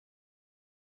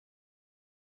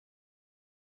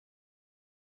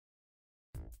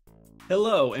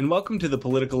Hello, and welcome to the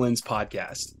PoliticaLens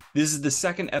Podcast. This is the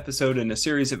second episode in a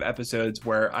series of episodes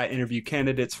where I interview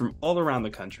candidates from all around the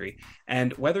country.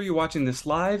 And whether you're watching this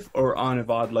live or on a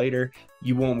VOD later,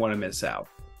 you won't want to miss out.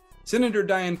 Senator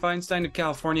Dianne Feinstein of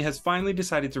California has finally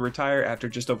decided to retire after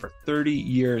just over 30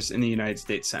 years in the United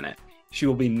States Senate. She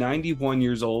will be 91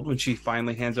 years old when she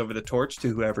finally hands over the torch to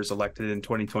whoever's elected in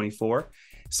 2024.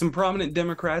 Some prominent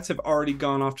Democrats have already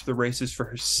gone off to the races for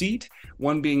her seat,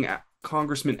 one being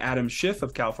Congressman Adam Schiff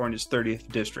of California's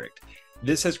 30th District.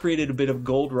 This has created a bit of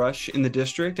gold rush in the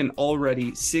district, and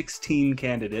already 16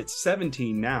 candidates,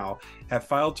 17 now, have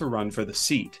filed to run for the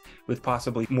seat, with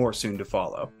possibly more soon to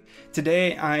follow.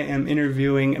 Today, I am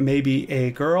interviewing Maebe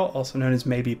A, also known as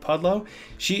Maebe Pudlow.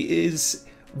 She is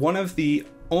one of the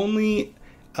only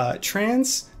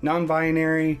trans,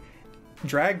 non-binary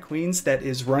drag queens that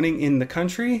is running in the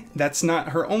country. That's not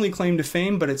her only claim to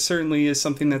fame, but it certainly is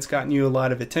something that's gotten you a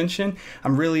lot of attention.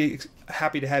 I'm really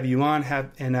happy to have you on,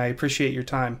 and I appreciate your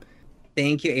time.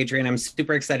 Thank you, Adrian. I'm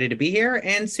super excited to be here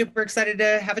and super excited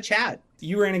to have a chat.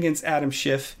 You ran against Adam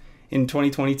Schiff in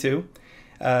 2022,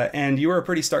 and you were a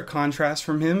pretty stark contrast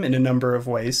from him in a number of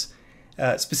ways,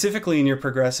 specifically in your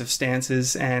progressive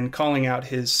stances and calling out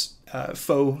his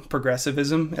faux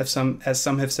progressivism, as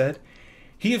some have said.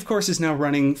 He, of course, is now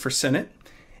running for Senate,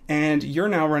 and you're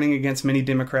now running against many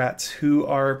Democrats who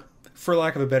are, for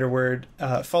lack of a better word,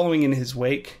 following in his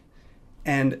wake.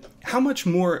 And how much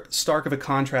more stark of a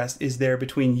contrast is there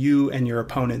between you and your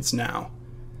opponents now?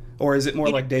 Or is it more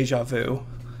like deja vu?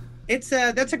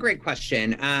 That's a great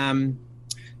question.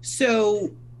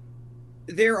 So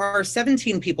there are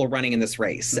 17 people running in this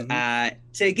race. Mm-hmm.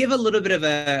 To give a little bit of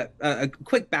a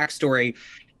quick backstory,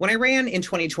 when I ran in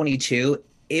 2022,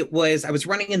 I was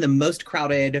running in the most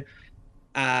crowded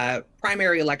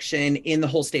primary election in the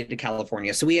whole state of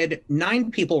California. So we had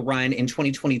 9 people run in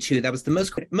 2022. That was the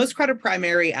most crowded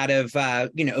primary out of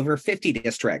over 50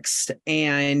 districts.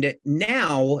 And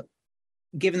now,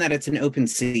 given that it's an open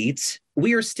seat,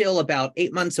 we are still about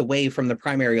 8 months away from the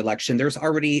primary election. There's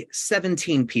already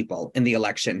 17 people in the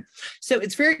election. So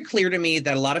it's very clear to me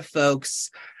that a lot of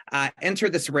folks enter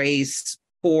this race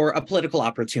for a political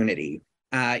opportunity.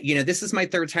 This is my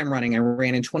third time running. I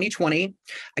ran in 2020.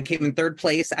 I came in third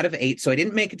place out of 8, so I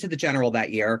didn't make it to the general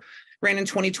that year. Ran in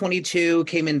 2022,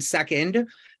 came in second,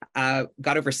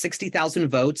 got over 60,000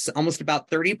 votes, almost about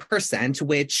 30%,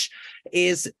 which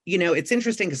is, it's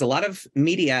interesting because a lot of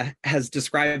media has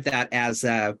described that as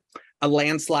a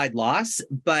landslide loss,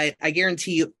 but I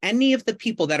guarantee you any of the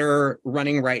people that are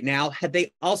running right now, had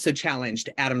they also challenged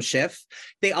Adam Schiff,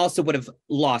 they also would have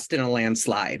lost in a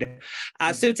landslide.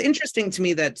 So it's interesting to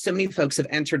me that so many folks have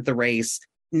entered the race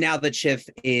now that Schiff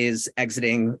is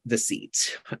exiting the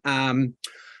seat.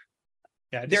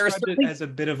 I described it as a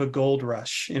bit of a gold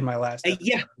rush in my last episode.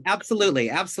 Yeah, absolutely.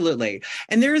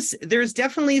 And there's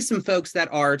definitely some folks that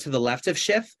are to the left of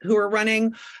Schiff who are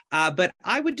running, but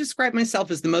I would describe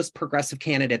myself as the most progressive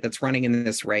candidate that's running in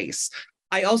this race.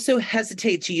 I also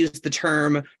hesitate to use the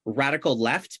term radical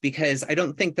left because I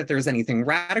don't think that there's anything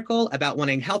radical about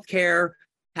wanting healthcare,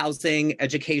 housing,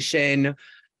 education,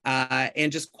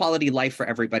 and just quality life for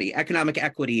everybody, economic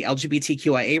equity,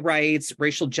 LGBTQIA rights,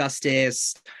 racial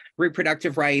justice,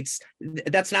 reproductive rights.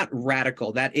 That's not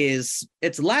radical.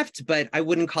 It's left, but I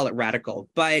wouldn't call it radical.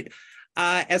 But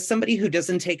as somebody who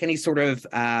doesn't take any sort of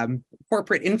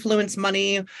corporate influence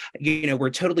money, we're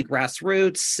totally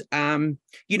grassroots. I'm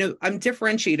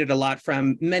differentiated a lot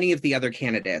from many of the other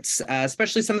candidates,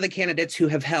 especially some of the candidates who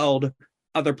have held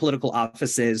other political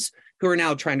offices who are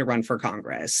now trying to run for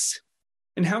Congress.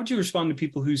 And how would you respond to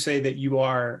people who say that you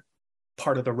are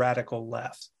part of the radical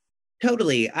left?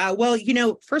 Totally.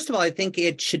 First of all, I think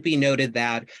it should be noted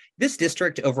that this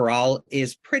district overall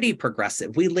is pretty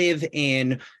progressive. We live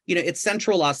in, it's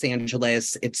central Los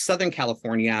Angeles, it's Southern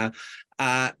California.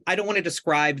 I don't want to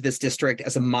describe this district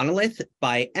as a monolith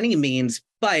by any means,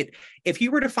 but if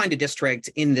you were to find a district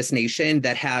in this nation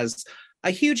that has a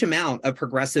huge amount of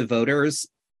progressive voters,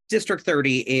 District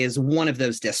 30 is one of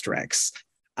those districts.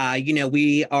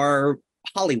 We are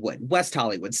Hollywood, West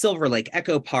Hollywood, Silver Lake,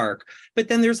 Echo Park. But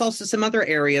then there's also some other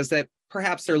areas that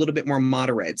perhaps are a little bit more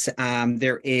moderate.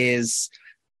 There is,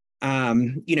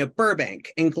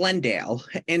 Burbank and Glendale.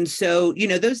 And so,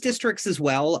 those districts as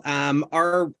well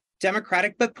are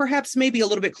Democratic, but perhaps maybe a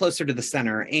little bit closer to the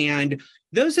center. And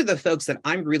those are the folks that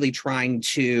I'm really trying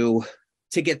to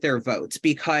get their votes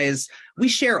because we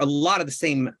share a lot of the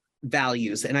same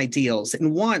values and ideals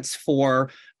and wants for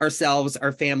ourselves,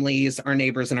 our families, our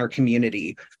neighbors, and our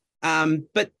community.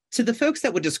 But to the folks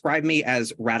that would describe me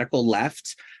as radical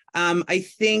left, I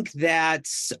think that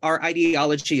our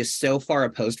ideology is so far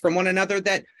opposed from one another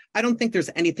that I don't think there's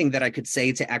anything that I could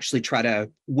say to actually try to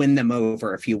win them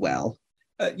over, if you will.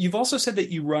 You've also said that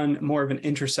you run more of an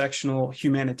intersectional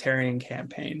humanitarian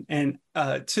campaign. And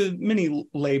to many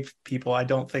lay people, I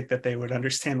don't think that they would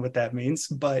understand what that means.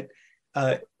 But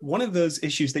one of those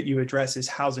issues that you address is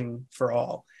housing for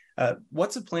all.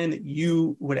 What's a plan that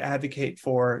you would advocate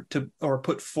for or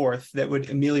put forth that would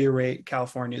ameliorate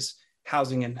California's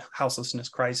housing and houselessness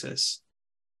crisis?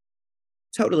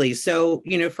 Totally. So,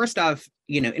 first off,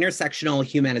 intersectional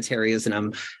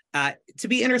humanitarianism. To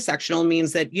be intersectional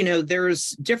means that,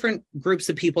 there's different groups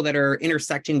of people that are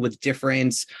intersecting with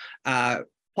different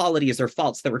qualities or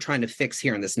faults that we're trying to fix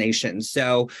here in this nation.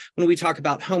 So when we talk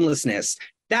about homelessness,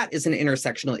 that is an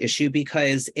intersectional issue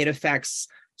because it affects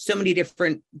so many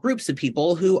different groups of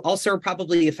people who also are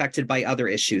probably affected by other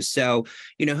issues. So,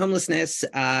 homelessness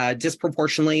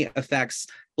disproportionately affects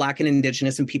Black and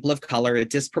Indigenous and people of color. It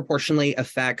disproportionately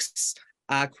affects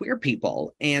queer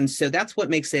people. And so that's what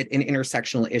makes it an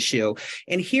intersectional issue.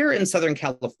 And here in Southern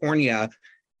California,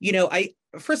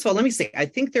 first of all, let me say, I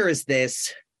think there is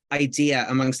this idea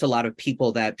amongst a lot of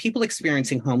people that people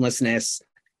experiencing homelessness,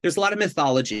 there's a lot of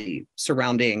mythology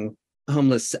surrounding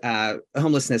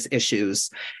homelessness issues.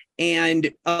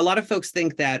 And a lot of folks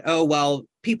think that,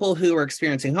 people who are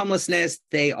experiencing homelessness,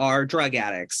 they are drug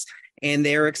addicts and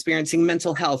they're experiencing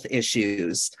mental health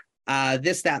issues,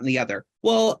 this, that, and the other.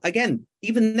 Well, again,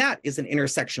 even that is an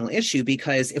intersectional issue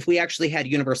because if we actually had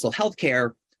universal health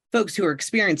care, folks who are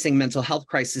experiencing mental health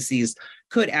crises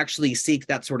could actually seek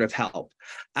that sort of help.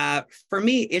 For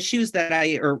me, issues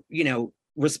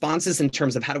responses in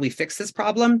terms of how do we fix this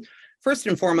problem? First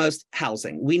and foremost,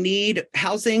 housing. We need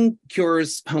housing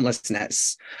cures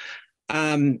homelessness.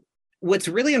 What's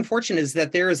really unfortunate is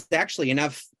that there is actually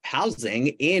enough housing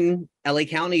in LA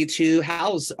County to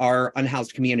house our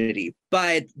unhoused community.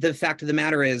 But the fact of the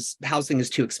matter is housing is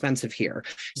too expensive here.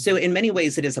 So in many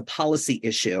ways, it is a policy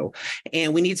issue.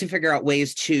 And we need to figure out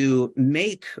ways to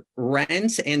make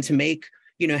rent and to make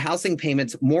housing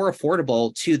payments more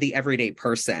affordable to the everyday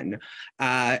person.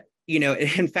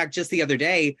 In fact, just the other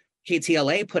day,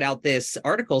 KTLA put out this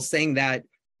article saying that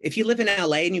if you live in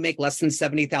LA and you make less than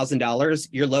 $70,000,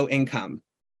 you're low income.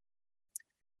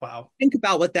 Wow. Think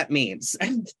about what that means.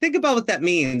 I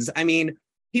mean,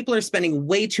 people are spending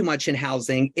way too much in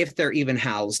housing if they're even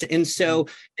housed. And so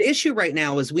the issue right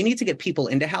now is we need to get people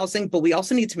into housing, but we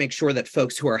also need to make sure that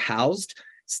folks who are housed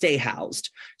stay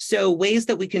housed. So ways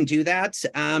that we can do that,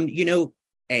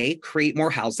 A, create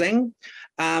more housing.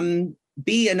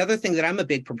 B, another thing that I'm a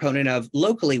big proponent of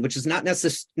locally, which is not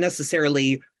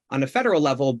necessarily on a federal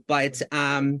level, but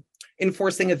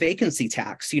enforcing a vacancy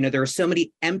tax. There are so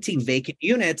many empty vacant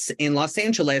units in Los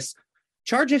Angeles.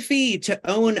 Charge a fee to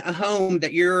own a home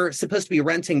that you're supposed to be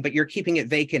renting, but you're keeping it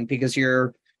vacant because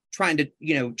you're trying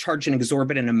to, charge an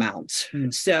exorbitant amount.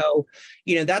 So,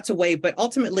 that's a way, but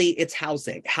ultimately it's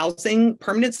housing. Housing,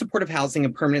 permanent supportive housing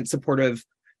and permanent supportive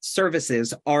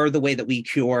services are the way that we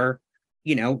cure,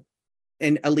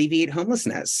 and alleviate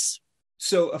homelessness.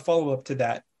 So a follow-up to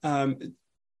that,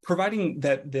 providing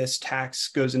that this tax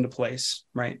goes into place,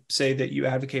 right? Say that you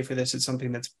advocate for this, it's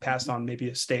something that's passed on maybe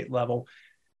a state level.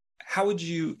 How would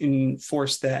you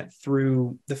enforce that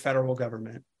through the federal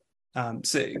government?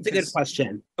 That's a good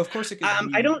question. Of course, it could.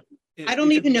 I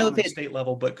don't even know if it's state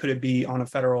level, but could it be on a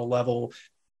federal level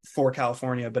for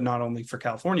California, but not only for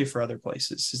California, for other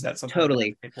places? Is that something?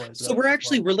 Totally. So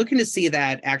we're looking to see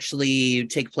that actually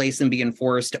take place and be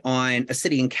enforced on a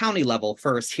city and county level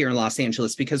first here in Los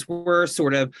Angeles, because we're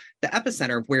sort of the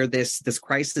epicenter of where this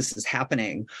crisis is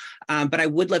happening. But I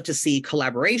would love to see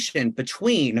collaboration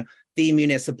between the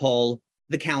municipal,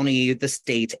 the county, the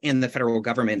state, and the federal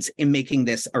government in making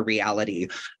this a reality.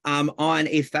 On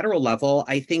a federal level,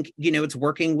 I think, it's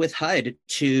working with HUD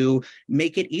to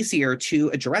make it easier to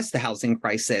address the housing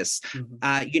crisis.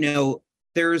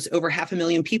 There's over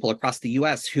 500,000 people across the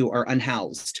US who are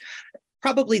unhoused.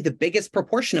 Probably the biggest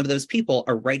proportion of those people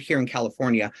are right here in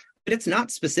California, but it's not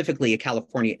specifically a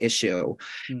California issue.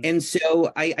 And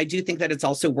so I do think that it's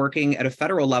also working at a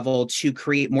federal level to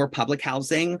create more public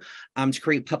housing, to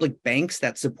create public banks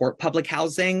that support public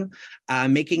housing,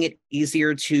 making it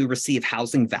easier to receive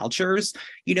housing vouchers.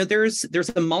 There's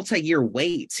a multi-year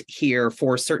wait here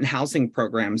for certain housing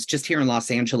programs just here in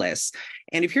Los Angeles.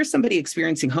 And if you're somebody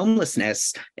experiencing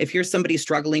homelessness, if you're somebody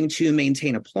struggling to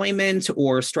maintain employment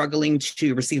or struggling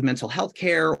to receive mental health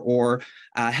care or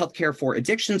healthcare for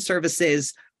addiction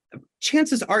services,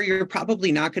 chances are you're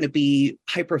probably not going to be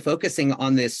hyper-focusing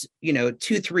on this,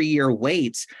 2-3 year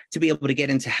wait to be able to get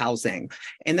into housing.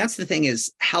 And that's the thing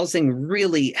is housing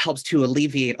really helps to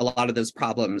alleviate a lot of those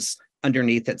problems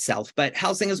underneath itself. But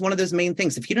housing is one of those main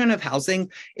things. If you don't have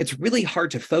housing, it's really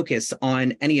hard to focus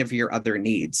on any of your other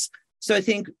needs. So I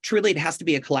think truly it has to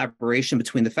be a collaboration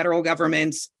between the federal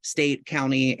governments, state,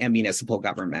 county, and municipal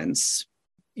governments.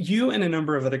 You and a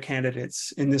number of other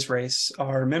candidates in this race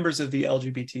are members of the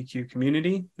LGBTQ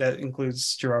community. That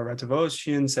includes Gerard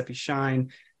Ratavoshian, Seppi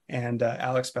Shine, and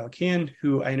Alex Balkian,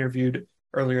 who I interviewed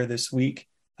earlier this week.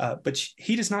 But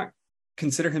he does not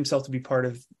consider himself to be part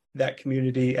of that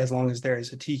community as long as there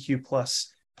is a TQ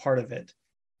plus part of it.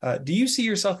 Do you see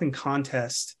yourself in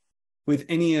contest with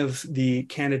any of the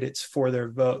candidates for their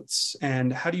votes?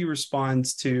 And how do you respond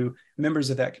to members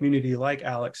of that community like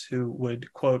Alex who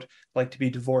would, quote, like to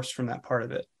be divorced from that part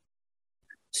of it?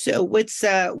 So what's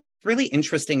really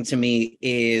interesting to me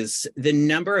is the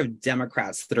number of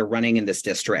Democrats that are running in this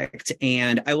district.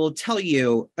 And I will tell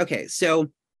you, okay, so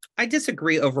I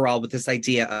disagree overall with this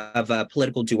idea of a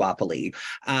political duopoly.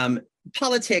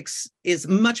 Politics is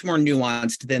much more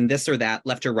nuanced than this or that,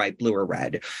 left or right, blue or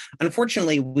red.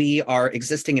 Unfortunately, we are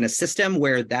existing in a system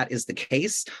where that is the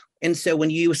case. And so when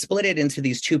you split it into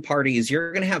these two parties,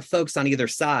 you're going to have folks on either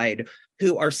side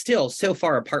who are still so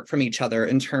far apart from each other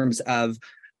in terms of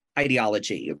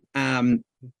ideology. I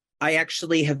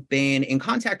actually have been in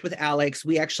contact with Alex.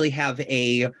 We actually have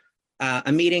a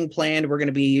meeting planned. We're going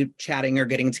to be chatting or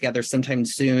getting together sometime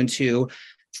soon to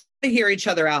hear each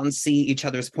other out and see each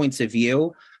other's points of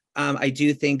view. I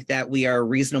do think that we are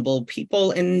reasonable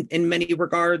people in many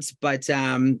regards, but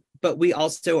we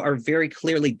also are very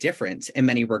clearly different in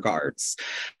many regards.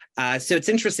 So it's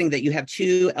interesting that you have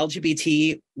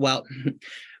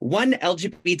one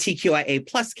LGBTQIA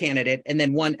plus candidate and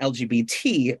then one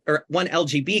LGBT or one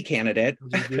LGB candidate.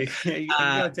 You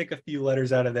gotta take a few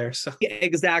letters out of there. So yeah,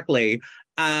 exactly.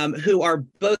 Who are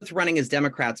both running as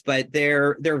Democrats, but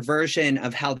their version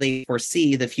of how they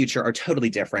foresee the future are totally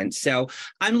different. So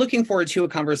I'm looking forward to a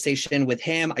conversation with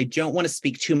him. I don't want to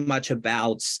speak too much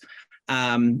about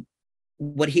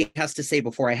what he has to say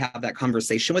before I have that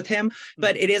conversation with him.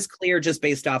 But it is clear just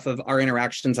based off of our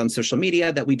interactions on social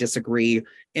media that we disagree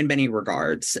in many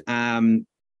regards. And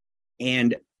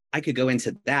I could go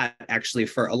into that actually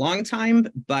for a long time,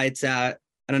 but I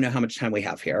don't know how much time we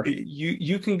have here.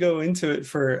 You can go into it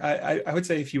for, I would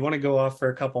say if you want to go off for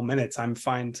a couple minutes, I'm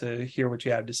fine to hear what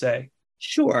you have to say.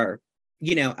 Sure.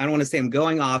 I don't want to say I'm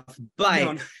going off, but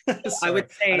no, I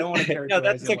would say, I don't want to no,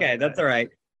 that's okay. That's all right.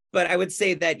 But I would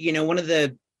say that,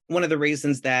 one of the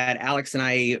reasons that Alex and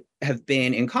I have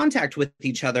been in contact with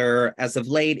each other as of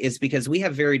late is because we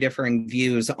have very differing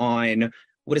views on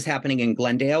what is happening in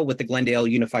Glendale with the Glendale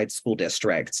Unified School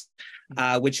District,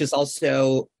 which is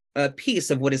also a piece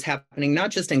of what is happening,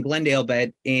 not just in Glendale,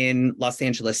 but in Los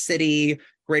Angeles City,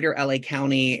 greater LA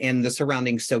County, and the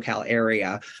surrounding SoCal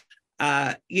area.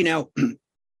 One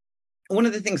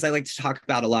of the things I like to talk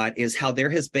about a lot is how there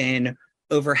has been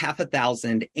over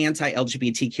 6,000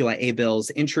 anti-LGBTQIA bills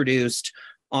introduced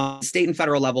on state and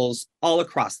federal levels all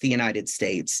across the United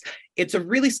States. It's a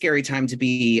really scary time to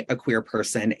be a queer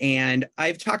person. And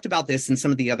I've talked about this in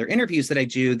some of the other interviews that I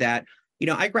do that,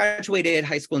 I graduated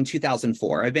high school in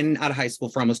 2004. I've been out of high school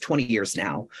for almost 20 years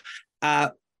now.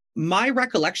 My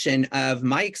recollection of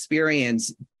my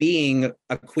experience being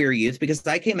a queer youth, because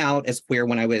I came out as queer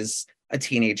when I was a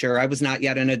teenager. I was not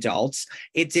yet an adult.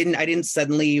 I didn't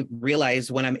suddenly realize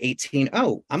when I'm 18,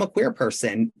 oh, I'm a queer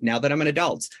person now that I'm an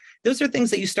adult. Those are things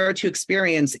that you start to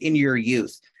experience in your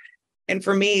youth. And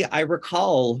for me, I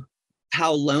recall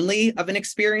how lonely of an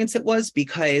experience it was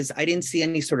because I didn't see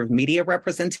any sort of media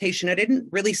representation. I didn't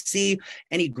really see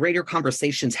any greater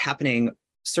conversations happening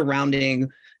surrounding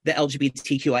the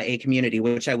LGBTQIA community,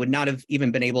 which I would not have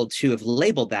even been able to have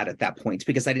labeled that at that point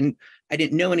because I didn't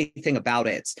know anything about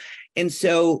it. And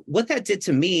so what that did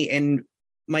to me and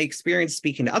my experience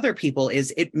speaking to other people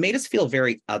is it made us feel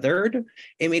very othered.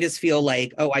 It made us feel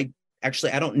like, oh, I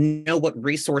don't know what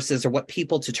resources or what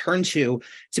people to turn to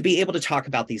be able to talk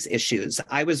about these issues.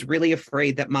 I was really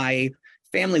afraid that my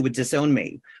family would disown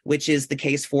me, which is the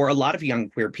case for a lot of young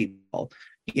queer people.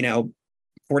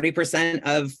 40%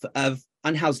 of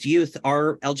unhoused youth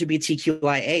are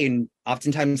LGBTQIA, and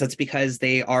oftentimes that's because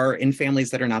they are in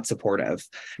families that are not supportive.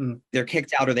 They're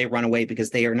kicked out or they run away because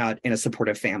they are not in a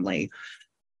supportive family.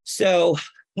 So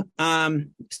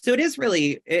it is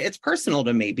really, it's personal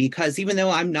to me because even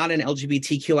though I'm not an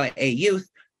LGBTQIA youth,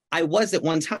 I was at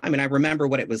one time and I remember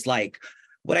what it was like.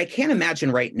 What I can't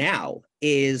imagine right now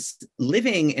is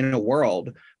living in a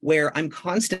world where I'm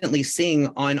constantly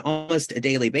seeing on almost a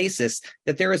daily basis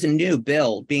that there is a new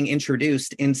bill being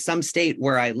introduced in some state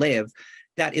where I live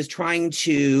that is trying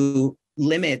to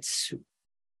limit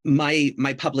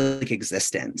my public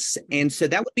existence. And so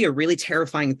that would be a really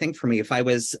terrifying thing for me if I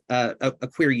was a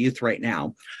queer youth right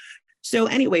now. So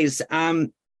anyways,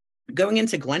 going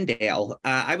into Glendale,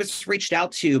 I was reached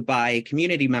out to by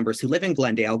community members who live in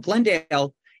Glendale.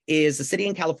 Glendale is a city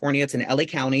in California. It's in LA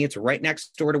County. It's right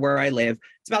next door to where I live.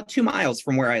 It's about 2 miles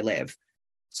from where I live.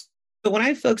 So when I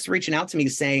have folks reaching out to me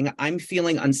saying, I'm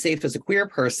feeling unsafe as a queer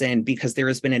person because there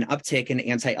has been an uptick in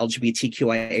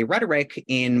anti-LGBTQIA rhetoric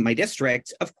in my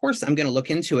district, of course, I'm going to look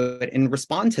into it and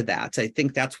respond to that. I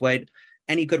think that's what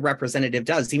any good representative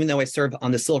does. Even though I serve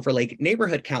on the Silver Lake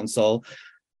Neighborhood Council,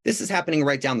 this is happening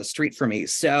right down the street for me.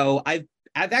 So I've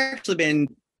actually been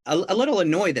a little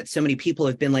annoyed that so many people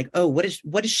have been like, oh, what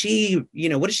does she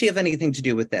have anything to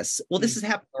do with this? Well, this is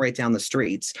happening right down the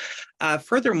streets.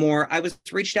 Furthermore, I was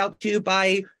reached out to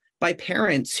by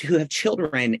parents who have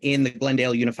children in the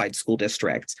Glendale Unified School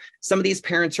District. Some of these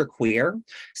parents are queer.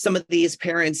 Some of these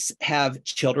parents have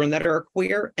children that are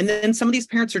queer. And then some of these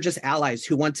parents are just allies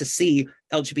who want to see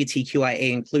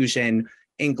LGBTQIA inclusion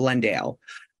in Glendale.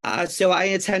 So I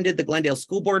attended the Glendale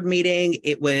School Board meeting.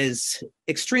 It was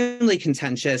extremely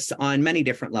contentious on many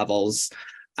different levels.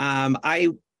 I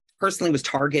personally was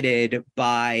targeted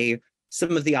by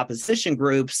some of the opposition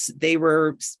groups. They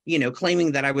were,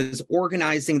 claiming that I was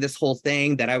organizing this whole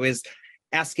thing, that I was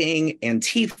asking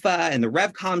Antifa and the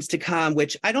RevComs to come,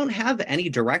 which I don't have any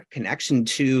direct connection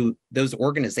to those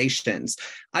organizations.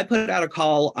 I put out a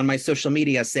call on my social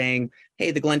media saying,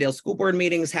 hey, the Glendale School Board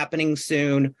meeting is happening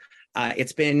soon.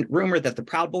 It's been rumored that the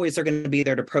Proud Boys are going to be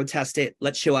there to protest it.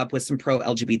 Let's show up with some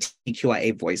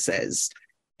pro-LGBTQIA voices.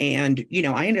 And,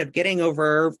 I ended up getting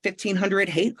over 1,500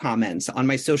 hate comments on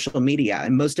my social media,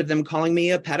 and most of them calling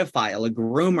me a pedophile, a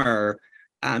groomer,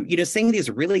 saying these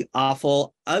really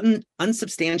awful,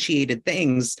 unsubstantiated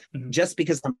things just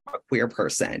because I'm a queer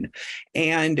person.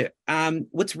 And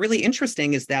what's really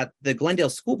interesting is that the Glendale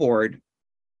School Board,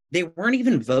 they weren't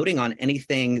even voting on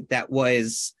anything that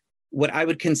was what I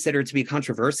would consider to be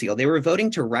controversial. They were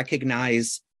voting to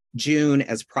recognize June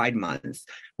as Pride Month,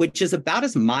 which is about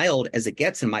as mild as it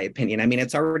gets, in my opinion. I mean,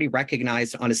 it's already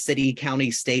recognized on a city,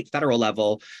 county, state, federal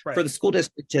level. Right. For the school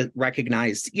district to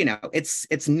recognize,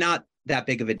 it's not that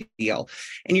big of a deal.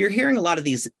 And you're hearing a lot of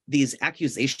these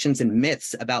accusations and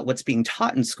myths about what's being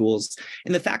taught in schools.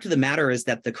 And the fact of the matter is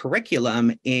that the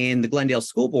curriculum in the Glendale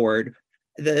School Board,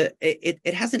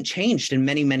 it hasn't changed in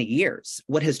many, many years.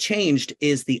 What has changed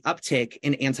is the uptick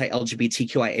in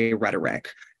anti-LGBTQIA rhetoric.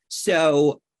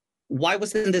 So why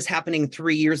wasn't this happening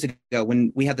 3 years ago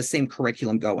when we had the same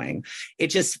curriculum going? It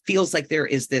just feels like there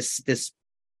is this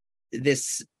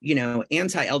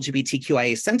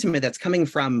anti-LGBTQIA sentiment that's coming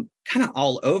from kind of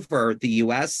all over the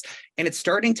US, and it's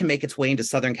starting to make its way into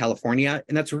Southern California.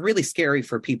 And that's really scary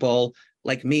for people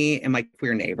like me and my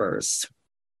queer neighbors.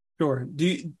 Sure.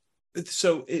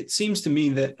 So it seems to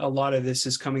me that a lot of this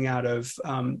is coming out of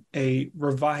a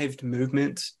revived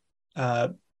movement,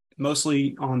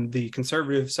 mostly on the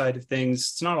conservative side of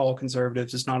things. It's not all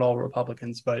conservatives, it's not all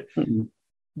Republicans, but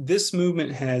this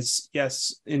movement has,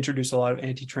 yes, introduced a lot of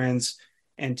anti-trans,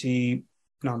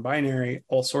 anti-non-binary,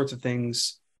 all sorts of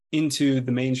things into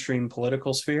the mainstream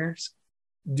political spheres.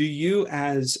 Do you,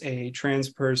 as a trans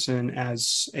person,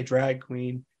 as a drag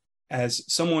queen, as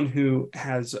someone who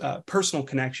has a personal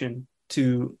connection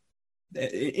to,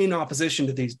 in opposition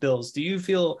to these bills, do you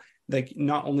feel like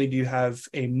not only do you have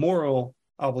a moral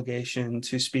obligation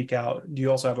to speak out, do you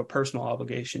also have a personal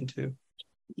obligation to?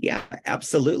 Yeah,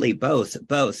 absolutely. Both.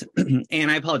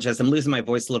 And I apologize, I'm losing my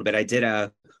voice a little bit. I did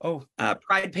a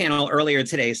Pride panel earlier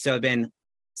today, so I've been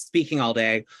speaking all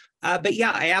day. But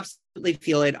yeah, I absolutely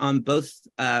feel it on both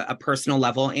a personal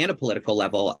level and a political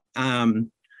level.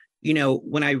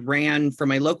 When I ran for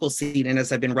my local seat and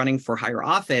as I've been running for higher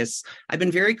office, I've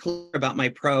been very clear about my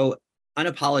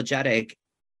unapologetic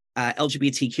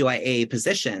LGBTQIA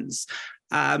positions.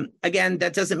 Again,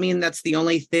 that doesn't mean that's the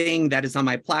only thing that is on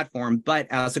my platform, but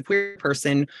as a queer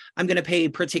person, I'm going to pay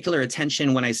particular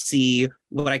attention when I see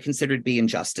what I consider to be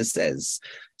injustices.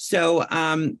 So,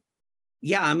 I'm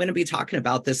going to be talking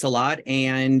about this a lot,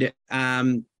 and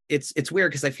it's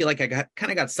weird because I feel like I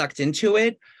kind of got sucked into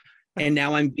it. And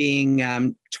now I'm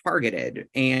being targeted,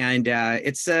 and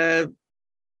it's a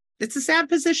sad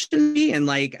position to be in.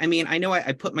 Like, I mean, I know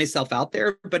I put myself out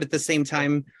there, but at the same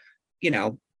time,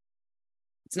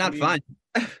 it's not fun.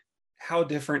 How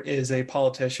different is a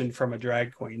politician from a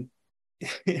drag queen?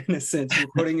 In a sense, you're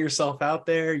putting yourself out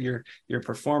there, you're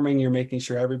performing, you're making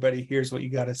sure everybody hears what you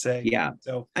got to say. Yeah.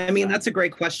 So, I mean, that's a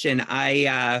great question.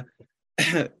 I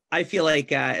feel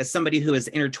like as somebody who has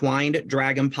intertwined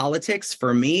drag and politics,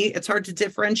 for me, it's hard to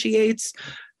differentiate.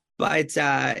 But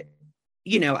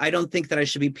I don't think that I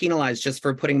should be penalized just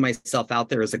for putting myself out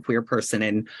there as a queer person.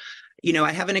 And,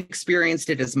 I haven't experienced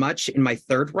it as much in my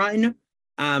third run,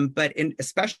 but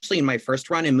especially in my first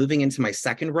run and moving into my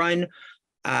second run,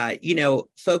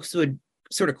 folks would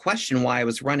sort of question why I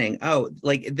was running. Oh,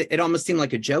 like it almost seemed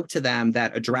like a joke to them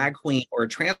that a drag queen or a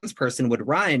trans person would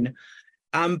run.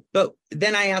 But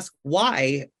then I ask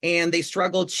why, and they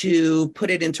struggle to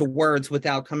put it into words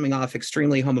without coming off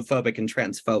extremely homophobic and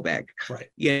transphobic. Right.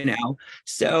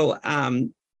 So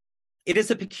it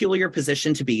is a peculiar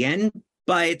position to be in,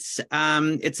 but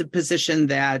it's a position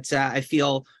that I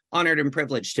feel honored and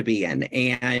privileged to be in,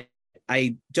 and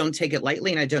I don't take it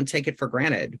lightly, and I don't take it for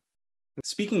granted.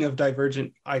 Speaking of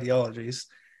divergent ideologies,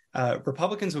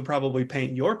 Republicans would probably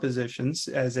paint your positions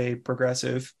as a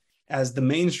progressive as the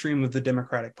mainstream of the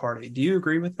Democratic Party. Do you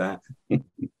agree with that?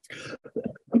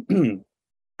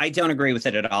 I don't agree with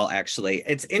it at all, actually.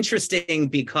 It's interesting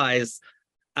because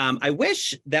I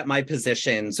wish that my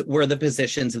positions were the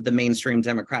positions of the mainstream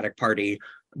Democratic Party,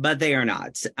 but they are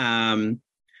not.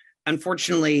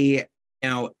 Unfortunately,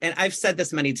 and I've said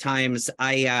this many times,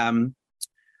 I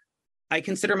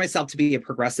consider myself to be a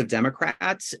progressive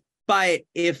Democrat, but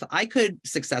if I could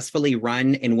successfully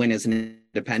run and win as an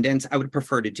independent, I would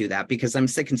prefer to do that because I'm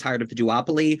sick and tired of the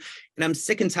duopoly, and I'm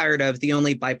sick and tired of the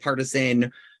only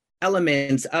bipartisan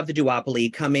elements of the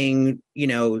duopoly coming,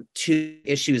 to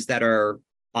issues that are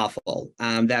awful,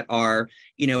 that are,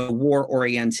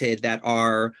 war-oriented, that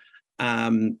are,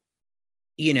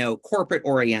 corporate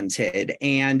oriented.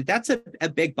 And that's a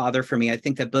big bother for me. I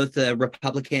think that both the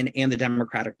Republican and the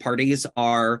Democratic parties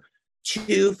are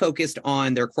too focused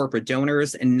on their corporate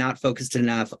donors and not focused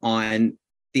enough on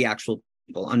the actual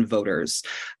people, on voters.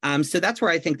 So that's where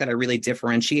I think that I really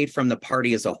differentiate from the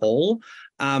party as a whole.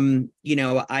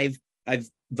 I've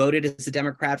voted as a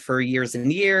Democrat for years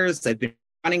and years. I've been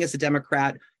running as a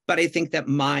Democrat, but I think that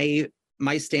my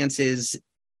stances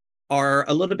are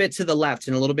a little bit to the left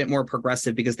and a little bit more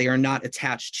progressive because they are not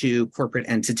attached to corporate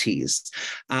entities.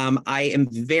 I am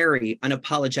very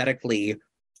unapologetically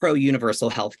pro-universal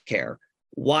health care.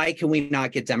 Why can we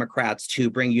not get Democrats to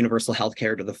bring universal health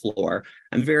care to the floor?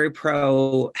 I'm very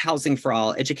pro-housing for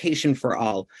all, education for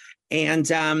all. And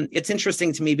it's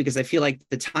interesting to me because I feel like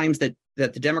the times that the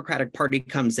Democratic Party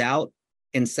comes out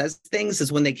and says things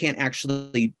is when they can't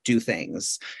actually do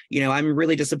things. I'm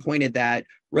really disappointed that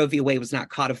Roe v. Wade was not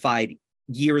codified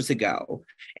years ago.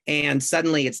 And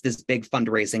suddenly it's this big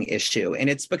fundraising issue. And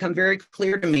it's become very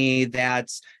clear to me that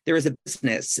there is a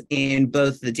business in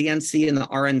both the DNC and the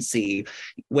RNC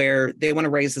where they want to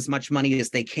raise as much money as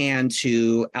they can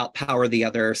to outpower the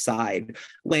other side,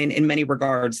 when in many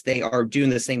regards, they are doing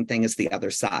the same thing as the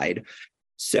other side.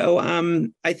 So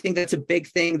I think that's a big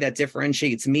thing that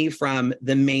differentiates me from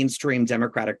the mainstream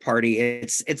Democratic Party.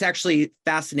 It's actually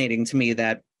fascinating to me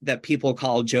that people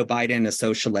call Joe Biden a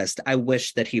socialist. I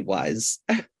wish that he was.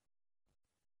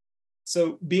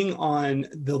 So being on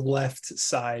the left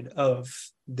side of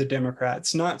the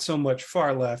Democrats, not so much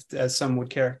far left as some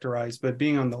would characterize, but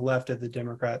being on the left of the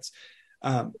Democrats,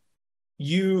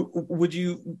 would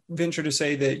you venture to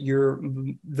say that you're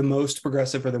the most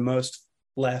progressive or the most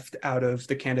left out of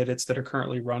the candidates that are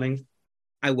currently running?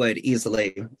 I would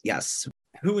easily, yes.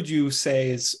 Who would you say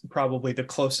is probably the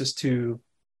closest to,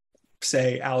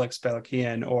 say, Alex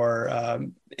Balakian or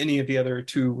any of the other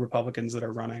two Republicans that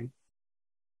are running?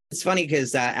 It's funny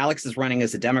because Alex is running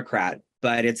as a Democrat,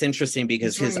 but it's interesting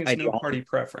because his ideology... no party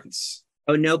preference.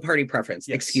 Oh, no party preference.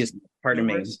 Yes. Excuse me. Pardon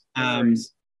me.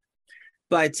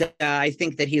 But I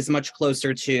think that he's much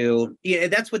closer to...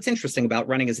 that's what's interesting about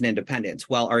running as an independent.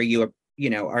 Well, are you a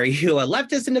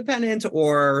leftist independent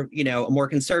or, a more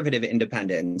conservative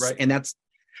independent? Right. And that's,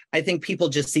 I think people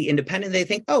just see independent. They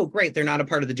think, oh, great, they're not a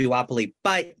part of the duopoly,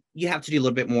 but you have to do a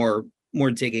little bit more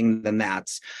digging than that.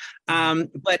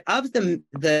 But of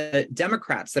the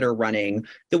Democrats that are running,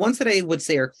 the ones that I would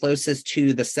say are closest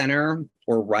to the center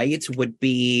or right would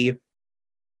be,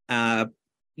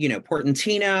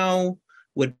 Portantino,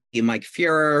 would be Mike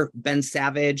Fuhrer, Ben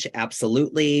Savage,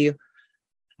 absolutely.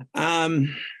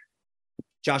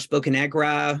 Josh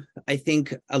Bocanegra, I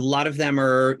think a lot of them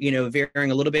are,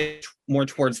 veering a little bit more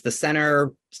towards the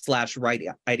center/right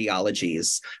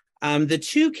ideologies. The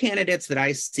two candidates that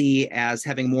I see as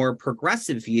having more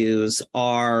progressive views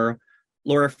are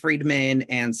Laura Friedman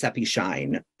and Seppi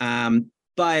Shine.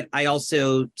 But I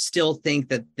also still think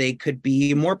that they could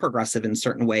be more progressive in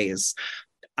certain ways.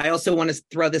 I also want to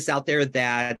throw this out there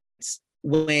that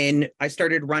when I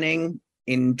started running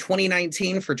in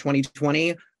 2019 for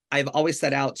 2020, I've always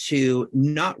set out to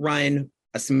not run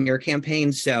a smear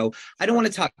campaign. So I don't want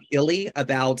to talk illy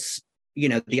about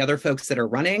the other folks that are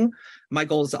running. My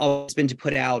goal has always been to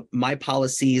put out my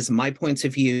policies, my points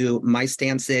of view, my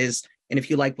stances. And if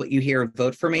you like what you hear,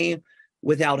 vote for me,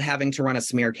 without having to run a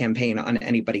smear campaign on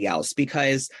anybody else,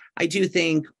 because I do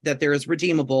think that there's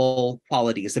redeemable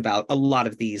qualities about a lot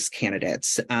of these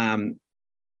candidates.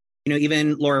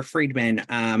 Even Laura Friedman,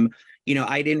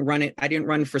 I didn't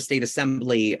run for state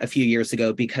assembly a few years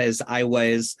ago because I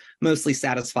was mostly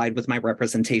satisfied with my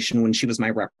representation when she was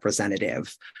my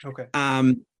representative. Okay.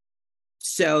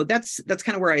 So that's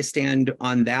kind of where I stand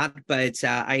on that. But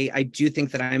I do think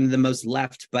that I'm the most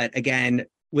left, but again,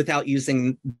 without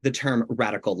using the term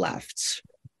radical left.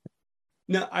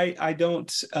 No, I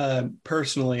don't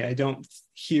personally, I don't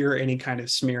hear any kind of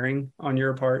smearing on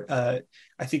your part. I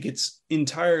think it's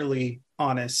entirely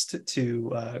honest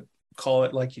to call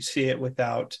it like you see it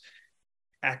without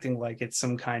acting like it's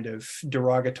some kind of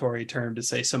derogatory term to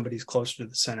say somebody's closer to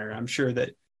the center. I'm sure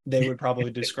that they would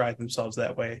probably describe themselves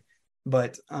that way.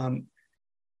 But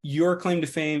your claim to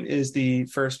fame is the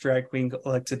first drag queen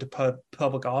elected to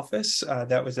public office.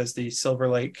 That was as the Silver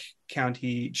Lake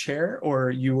County chair, or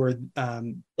you were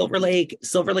Silver Lake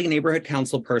Neighborhood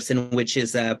Council person, which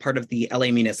is a part of the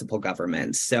LA municipal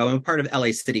government. So I'm part of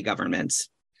LA city government.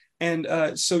 And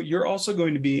so you're also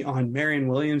going to be on Marianne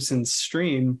Williamson's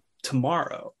stream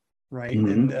tomorrow, right?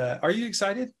 Mm-hmm. And are you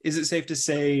excited? Is it safe to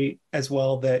say as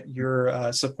well that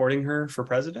you're supporting her for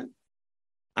president?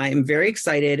 I am very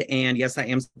excited, and yes, I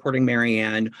am supporting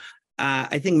Marianne.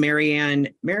 I think Marianne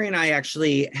and I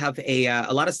actually have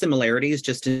a lot of similarities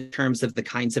just in terms of the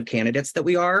kinds of candidates that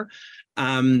we are.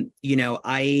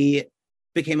 I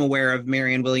became aware of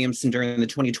Marianne Williamson during the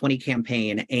 2020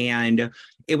 campaign, and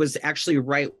it was actually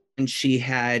right when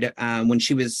when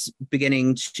she was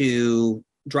beginning to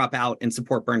drop out and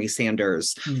support Bernie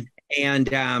Sanders.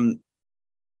 And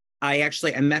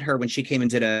I met her when she came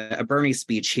and did a Bernie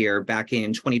speech here back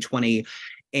in 2020.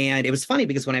 And it was funny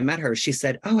because when I met her, she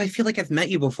said, "Oh, I feel like I've met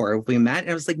you before. Have we met?"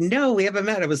 And I was like, "No, we haven't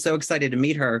met." I was so excited to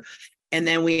meet her. And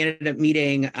then we ended up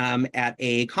meeting at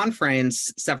a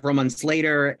conference several months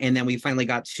later. And then we finally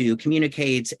got to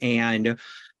communicate and,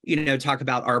 talk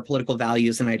about our political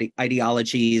values and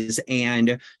ideologies.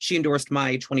 And she endorsed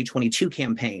my 2022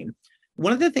 campaign.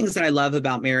 One of the things that I love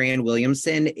about Marianne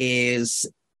Williamson is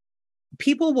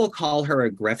people will call her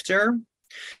a grifter,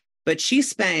 but she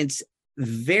spent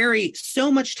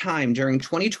so much time during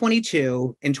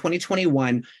 2022 and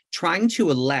 2021 trying to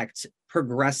elect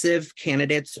progressive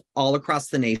candidates all across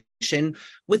the nation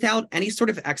without any sort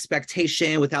of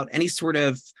expectation, without any sort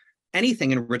of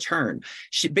anything in return.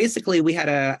 We had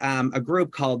a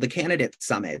group called the Candidate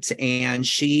Summit, and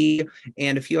she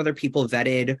and a few other people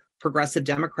vetted progressive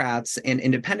Democrats and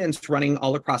independents running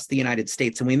all across the United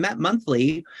States. And we met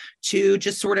monthly to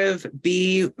just sort of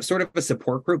be sort of a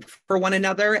support group for one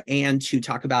another and to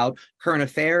talk about current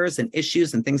affairs and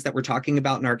issues and things that we're talking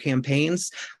about in our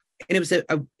campaigns. And it was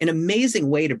an amazing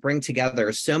way to bring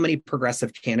together so many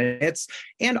progressive candidates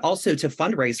and also to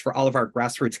fundraise for all of our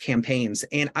grassroots campaigns.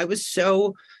 And I was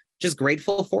so just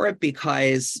grateful for it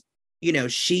because,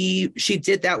 she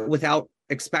did that without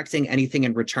expecting anything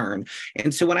in return.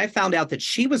 And so when I found out that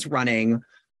she was running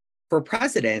for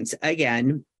president,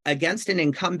 again, against an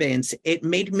incumbent, it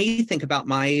made me think about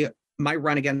my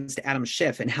run against Adam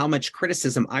Schiff and how much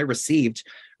criticism I received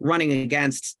running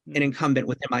against an incumbent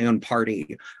within my own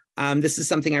party. This is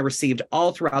something I received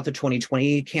all throughout the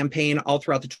 2020 campaign, all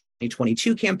throughout the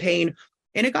 2022 campaign,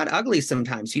 and it got ugly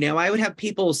sometimes. I would have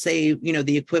people say,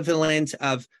 the equivalent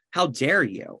of, "How dare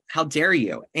you? How dare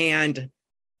you?" And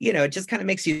it just kind of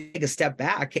makes you take a step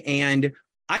back. And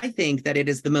I think that it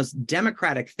is the most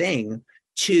democratic thing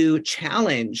to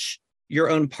challenge your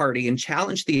own party and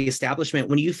challenge the establishment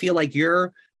when you feel like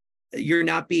you're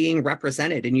not being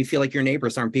represented and you feel like your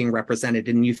neighbors aren't being represented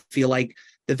and you feel like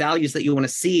the values that you want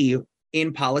to see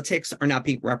in politics are not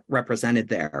being represented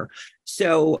there.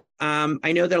 So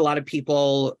I know that a lot of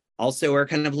people also are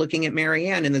kind of looking at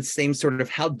Marianne in the same sort of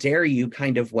 "how dare you"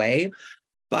 kind of way.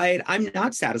 But I'm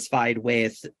not satisfied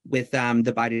with the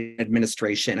Biden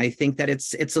administration. I think that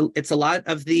it's a lot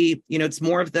of the, it's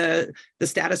more of the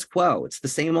status quo. It's the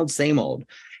same old.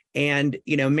 And,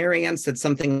 Marianne said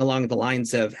something along the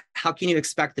lines of, "How can you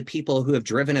expect the people who have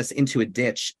driven us into a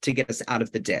ditch to get us out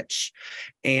of the ditch?"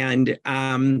 And,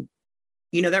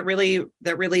 that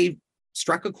really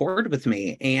struck a chord with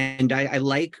me. And I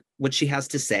like what she has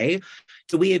to say.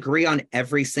 Do we agree on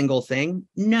every single thing?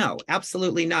 No,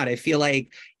 absolutely not. I feel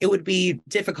like it would be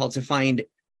difficult to find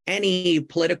any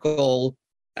political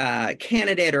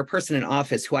candidate or person in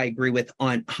office who I agree with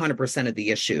on 100% of the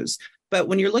issues. But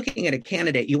when you're looking at a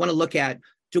candidate, you want to look at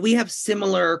do we have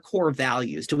similar core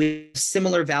values? Do we have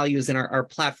similar values in our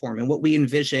platform and what we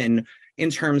envision in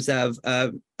terms of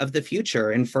the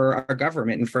future and for our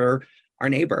government and for our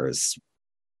neighbors?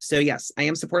 So yes, I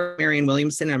am supporting Marianne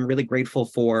Williamson. I'm really grateful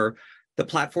for the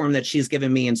platform that she's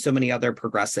given me and so many other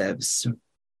progressives.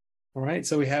 All right,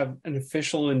 so we have an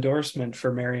official endorsement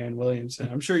for Marianne Williamson.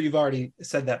 I'm sure you've already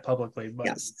said that publicly, but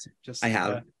yes, just I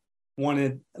have.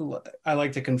 I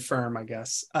like to confirm, I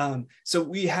guess. So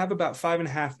we have about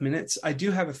 5.5 minutes. I do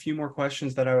have a few more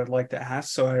questions that I would like to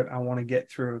ask, so I want to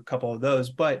get through a couple of those.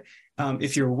 But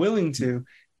if you're willing to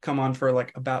come on for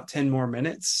like about 10 more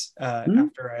minutes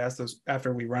after I ask those,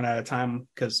 after we run out of time,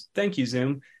 because thank you,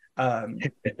 Zoom.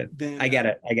 Then I get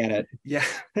it. Yeah.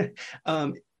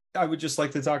 I would just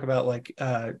like to talk about like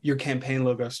your campaign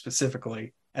logo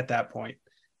specifically at that point,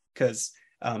 because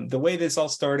the way this all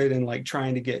started and like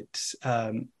trying to get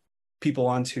people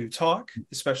on to talk,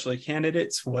 especially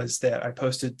candidates, was that I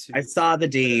posted to... I saw the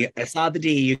D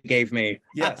you gave me.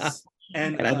 Yes.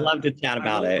 And I'd love to chat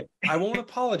about it. I won't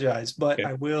apologize, but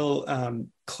I will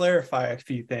clarify a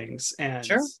few things. And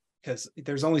sure. Because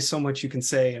there's only so much you can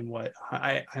say in what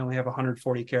I only have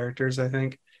 140 characters, I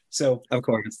think. So of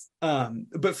course.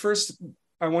 But first,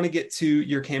 I want to get to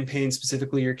your campaign,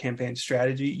 specifically your campaign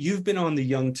strategy. You've been on the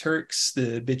Young Turks,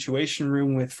 the Habituation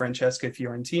Room with Francesca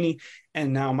Fiorentini,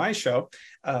 and now my show,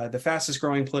 the fastest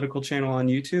growing political channel on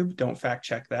YouTube. Don't fact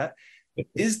check that.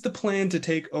 Is the plan to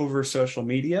take over social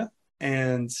media?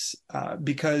 And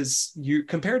because you,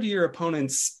 compared to your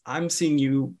opponents, I'm seeing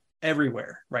you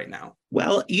everywhere right now.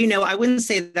 Well, you know, I wouldn't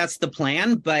say that's the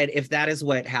plan, but if that is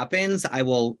what happens, I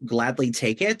will gladly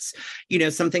take it. You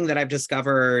know, something that I've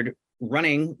discovered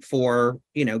running for,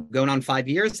 you know, going on 5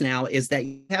 years now is that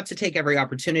you have to take every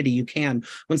opportunity you can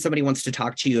when somebody wants to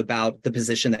talk to you about the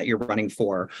position that you're running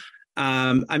for.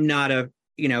 I'm not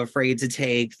afraid to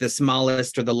take the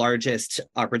smallest or the largest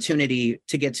opportunity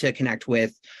to get to connect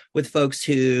with folks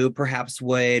who perhaps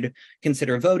would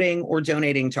consider voting or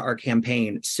donating to our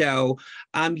campaign. So,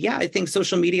 I think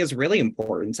social media is really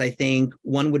important. I think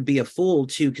one would be a fool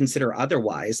to consider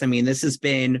otherwise. I mean, this has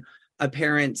been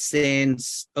apparent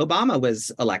since Obama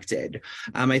was elected.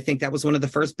 I think that was one of the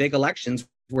first big elections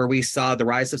where we saw the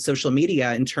rise of social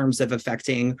media in terms of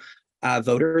affecting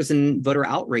voters and voter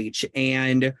outreach.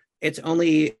 And it's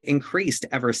only increased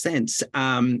ever since.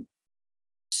 I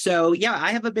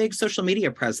have a big social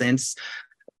media presence.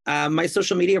 My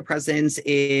social media presence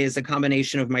is a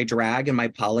combination of my drag and my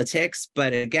politics.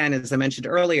 But again, as I mentioned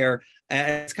earlier,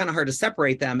 it's kind of hard to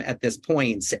separate them at this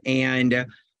point. And,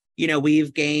 you know,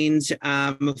 we've gained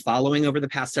a following over the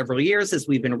past several years as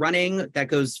we've been running. That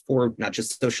goes for not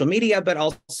just social media, but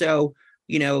also,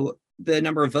 you know, the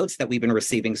number of votes that we've been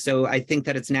receiving. So I think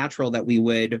that it's natural that we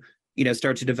would, you know,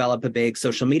 start to develop a big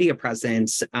social media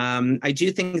presence. I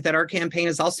do think that our campaign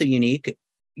is also unique,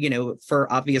 you know,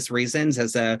 for obvious reasons.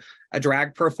 As a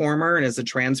drag performer and as a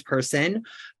trans person,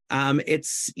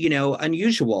 it's, you know,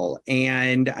 unusual,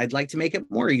 and I'd like to make it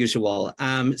more usual.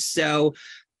 So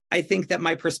I think that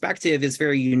my perspective is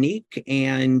very unique,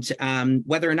 and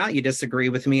whether or not you disagree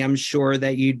with me, I'm sure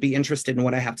that you'd be interested in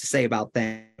what I have to say about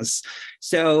things.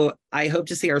 So I hope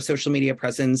to see our social media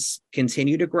presence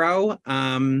continue to grow.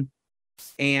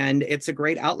 And it's a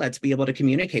great outlet to be able to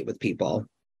communicate with people.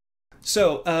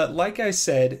 So, like I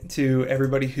said to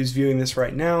everybody who's viewing this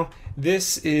right now,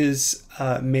 this is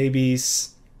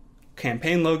Maebe's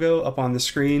campaign logo up on the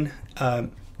screen.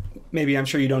 Maybe, I'm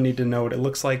sure you don't need to know what it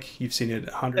looks like. You've seen it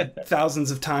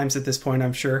thousands of times at this point,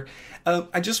 I'm sure.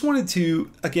 I just wanted to,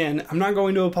 again, I'm not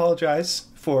going to apologize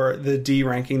for the D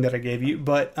ranking that I gave you,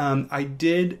 but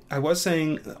I was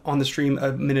saying on the stream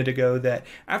a minute ago that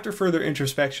after further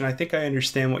introspection, I think I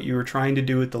understand what you were trying to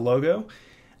do with the logo,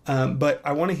 but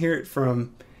I want to hear it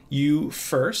from you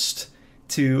first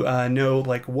to know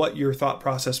like what your thought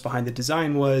process behind the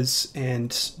design was,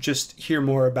 and just hear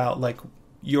more about like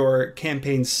your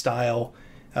campaign style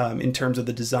in terms of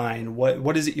the design.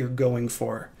 What is it you're going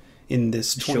for in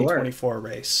this 2024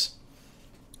 race?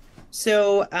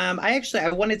 So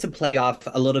I wanted to play off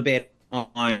a little bit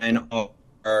on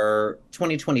our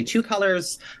 2022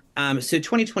 colors. So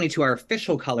 2022, our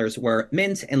official colors were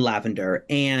mint and lavender,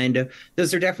 and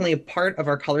those are definitely a part of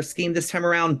our color scheme this time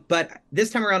around. But this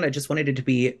time around, I just wanted it to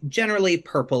be generally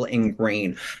purple and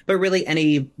green, but really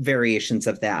any variations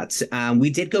of that. We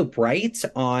did go bright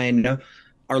on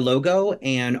our logo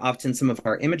and often some of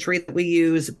our imagery that we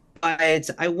use, but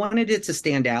I wanted it to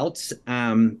stand out.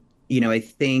 I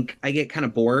think I get kind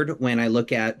of bored when I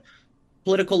look at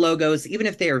political logos, even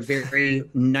if they are very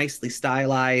nicely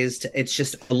stylized, it's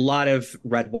just a lot of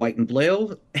red, white, and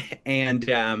blue, and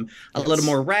a little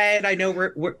more red. I know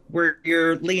where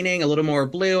you're leaning. A little more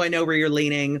blue. I know where you're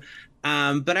leaning.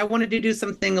 But I wanted to do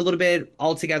something a little bit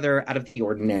altogether out of the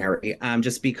ordinary,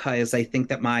 just because I think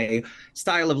that my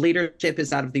style of leadership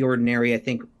is out of the ordinary. I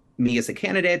think me as a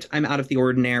candidate, I'm out of the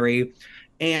ordinary.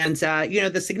 And,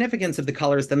 the significance of the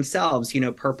colors themselves,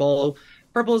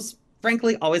 purple's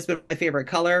frankly always been my favorite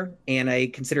color, and I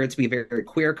consider it to be a very, very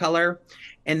queer color.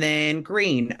 And then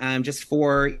green, just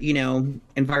for,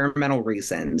 environmental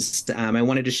reasons. I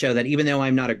wanted to show that even though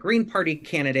I'm not a Green Party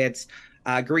candidate,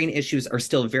 green issues are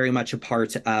still very much a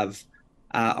part of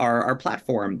our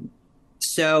platform.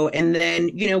 So, and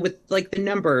then, with like the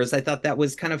numbers, I thought that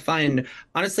was kind of fun.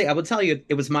 Honestly, I will tell you,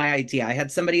 it was my idea. I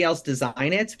had somebody else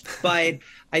design it, but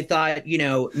I thought,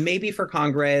 maybe for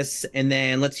Congress, and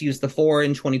then let's use the 4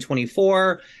 in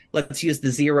 2024. Let's use the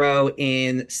 0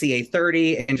 in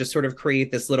CA-30 and just sort of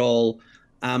create this little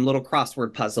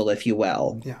crossword puzzle, if you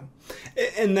will. Yeah.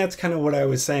 And that's kind of what I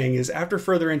was saying is after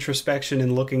further introspection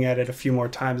and looking at it a few more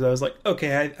times, I was like,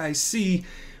 okay, I see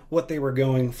what they were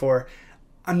going for.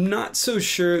 I'm not so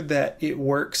sure that it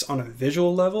works on a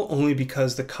visual level, only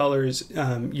because the colors,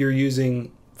 you're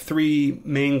using 3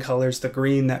 main colors, the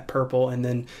green, that purple, and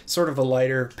then sort of a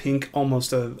lighter pink,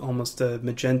 almost a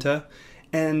magenta,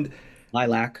 and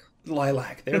lilac.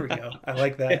 There we go. I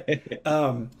like that.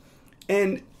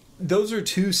 And those are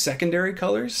 2 secondary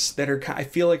colors that I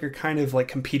feel like are kind of like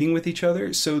competing with each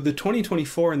other. So the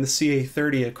 2024 and the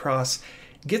CA-30 across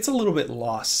gets a little bit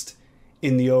lost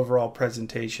in the overall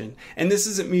presentation. And this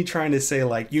isn't me trying to say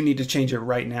like, you need to change it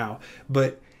right now,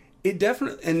 but it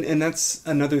definitely, and that's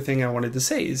another thing I wanted to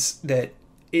say, is that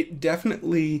it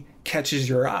definitely catches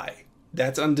your eye.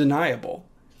 That's undeniable.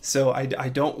 So I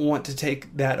don't want to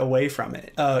take that away from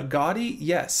it. Gaudy,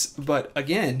 yes, but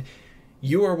again,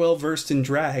 you are well versed in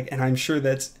drag, and I'm sure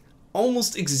that's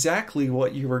almost exactly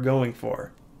what you were going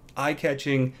for.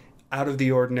 Eye-catching, out of the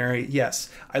ordinary.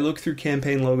 Yes, I look through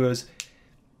campaign logos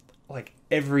like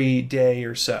every day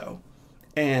or so,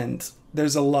 and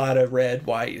there's a lot of red,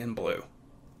 white, and blue,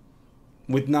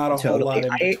 with not a whole lot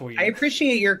in between. I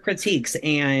appreciate your critiques,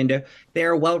 and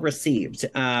they're well received.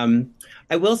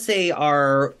 I will say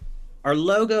our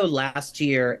logo last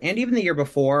year and even the year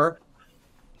before,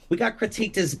 we got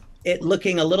critiqued as it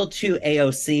looking a little too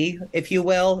AOC, if you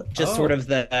will. Just sort of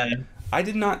the. I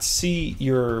did not see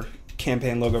your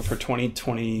campaign logo for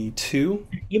 2022.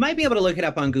 You might be able to look it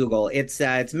up on Google. It's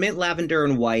mint lavender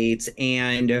and white,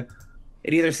 and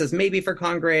it either says maybe for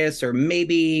Congress or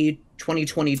maybe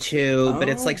 2022, but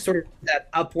it's like sort of that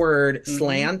upward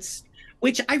slant,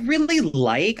 which I really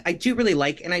like. I do really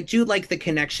like, and I do like the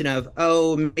connection of,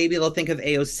 maybe they'll think of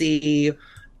AOC.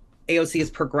 AOC is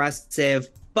progressive,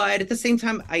 but at the same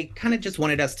time, I kind of just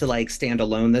wanted us to like stand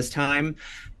alone this time.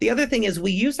 The other thing is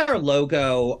we use our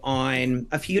logo on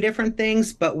a few different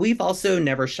things, but we've also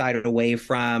never shied away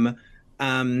from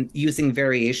using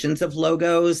variations of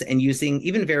logos and using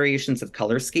even variations of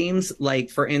color schemes. Like,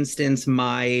 for instance,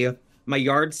 my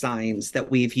yard signs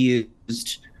that we've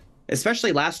used,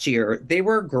 especially last year, they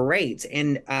were great.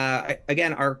 And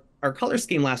again, our color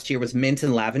scheme last year was mint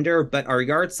and lavender, but our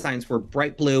yard signs were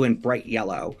bright blue and bright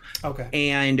yellow. Okay.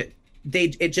 And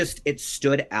it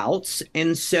stood out.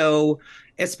 And so,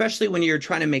 especially when you're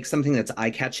trying to make something that's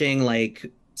eye-catching,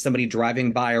 like somebody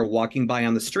driving by or walking by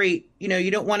on the street,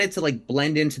 you don't want it to like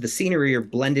blend into the scenery or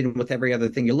blend in with every other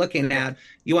thing you're looking at.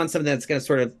 You want something that's going to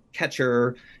sort of catch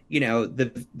your,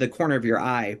 the corner of your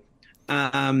eye.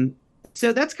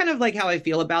 So that's kind of like how I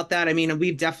feel about that. I mean,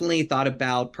 we've definitely thought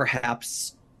about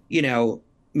perhaps,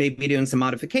 maybe doing some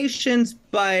modifications,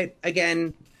 but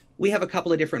again, we have a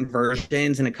couple of different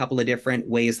versions and a couple of different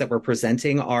ways that we're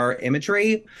presenting our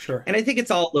imagery. Sure. And I think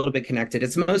it's all a little bit connected.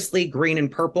 It's mostly green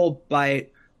and purple, but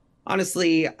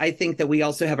honestly, I think that we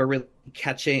also have a really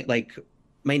catching, like,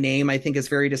 my name, I think, is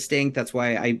very distinct. That's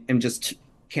why I am just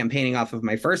campaigning off of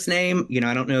my first name.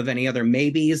 I don't know of any other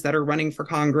Maebes that are running for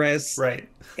Congress. Right.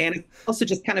 And it's also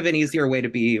just kind of an easier way to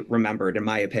be remembered, in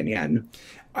my opinion.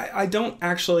 I don't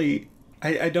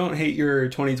hate your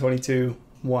 2022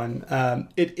 one.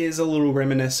 It is a little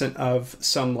reminiscent of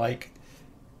some like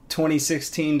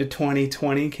 2016 to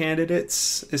 2020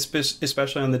 candidates,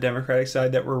 especially on the Democratic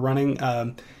side that were running,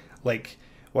 like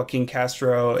Joaquin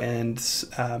Castro and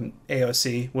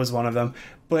AOC was one of them.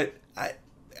 But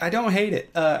I don't hate it.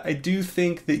 I do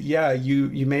think that,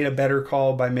 you made a better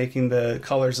call by making the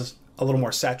colors a little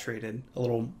more saturated, a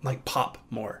little like pop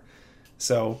more.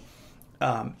 So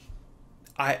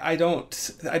I don't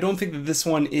think that this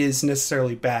one is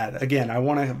necessarily bad. Again, I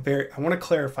want to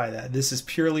clarify that this is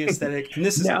purely aesthetic, and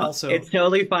this is also it's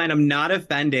totally fine. I'm not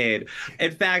offended.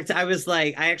 In fact, I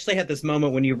actually had this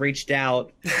moment when you reached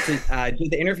out to do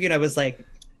the interview, and I was like,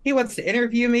 he wants to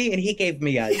interview me, and he gave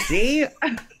me a D.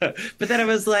 But then I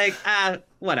was like,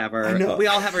 whatever. We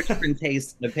all have our different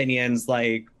tastes and opinions.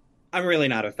 Like, I'm really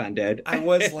not offended. I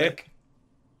was like,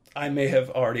 I may have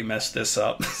already messed this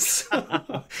up.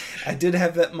 So I did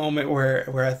have that moment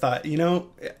where I thought,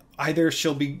 either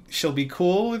she'll be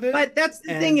cool with it. But that's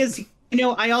the thing is,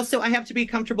 I have to be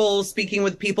comfortable speaking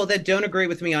with people that don't agree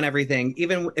with me on everything,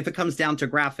 even if it comes down to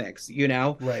graphics,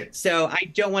 Right. So I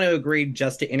don't want to agree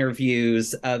just to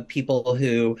interviews of people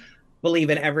who believe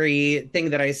in everything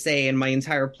that I say in my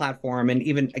entire platform, and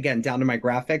even, again, down to my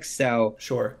graphics. So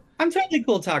sure, I'm totally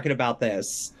cool talking about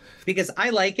this because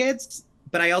I like it,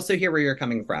 but I also hear where you're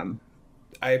coming from.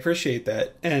 I appreciate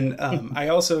that. And I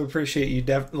also appreciate you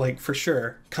for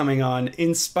sure coming on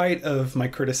in spite of my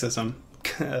criticism.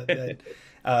 That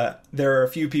there are a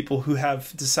few people who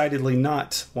have decidedly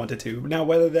not wanted to. Now,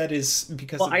 whether that is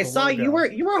because of I saw logo,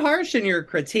 you were harsh in your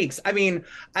critiques. I mean,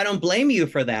 I don't blame you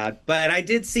for that, but I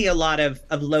did see a lot of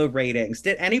low ratings.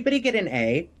 Did anybody get an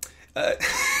A?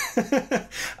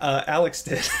 Alex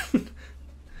did.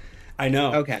 I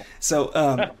know. Okay.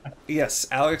 So, yes,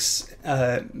 Alex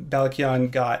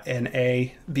Balakian got an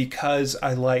A because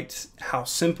I liked how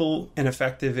simple and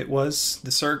effective it was.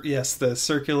 The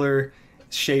circular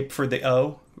shape for the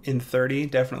O in 30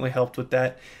 definitely helped with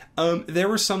that. There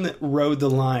were some that rode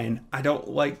the line. I don't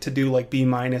like to do like B-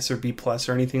 or B+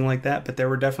 or anything like that, but there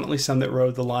were definitely some that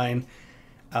rode the line.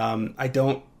 I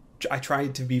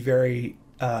tried to be very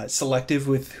selective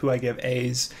with who I give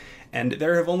A's. And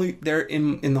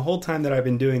in the whole time that I've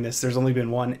been doing this, there's only been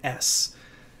one S.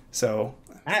 So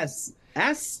S.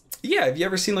 Yeah, have you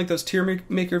ever seen like those tier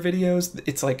maker videos?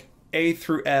 It's like A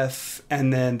through F,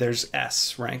 and then there's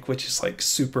S rank, which is like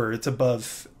super. It's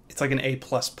above. It's like an A++.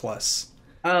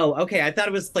 Oh, okay. I thought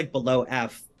it was like below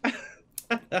F.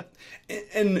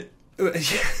 and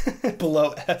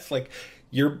below F, like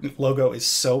your logo is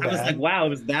so bad. I was like, wow, it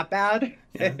was that bad?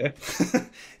 Yeah.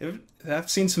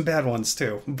 I've seen some bad ones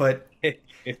too, but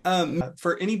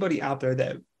for anybody out there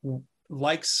that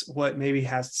likes what Maebe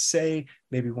has to say,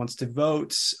 maybe wants to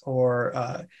vote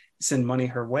or send money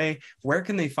her way, where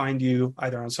can they find you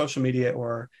either on social media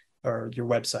or your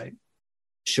website?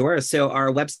 Sure. So our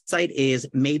website is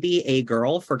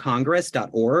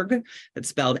maebeagirlforcongress.org. It's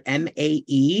spelled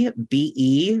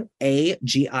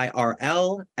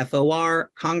MAEBEAGIRLFOR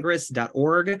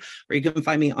Congress.org. Or you can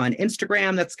find me on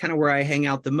Instagram. That's kind of where I hang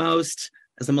out the most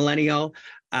as a millennial.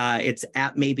 It's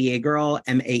at Maebe A Girl,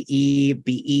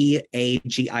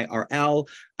 MAEBEAGIRL.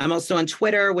 I'm also on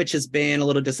Twitter, which has been a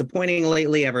little disappointing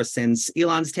lately ever since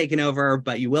Elon's taken over,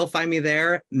 but you will find me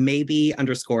there, Maebe_A_girl.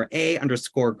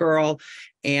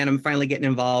 And I'm finally getting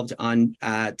involved on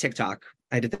TikTok.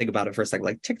 I had to think about it for a second,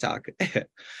 like TikTok.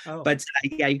 Oh. But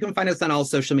yeah, you can find us on all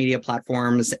social media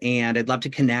platforms, and I'd love to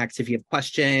connect. If you have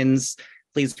questions,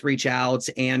 please reach out.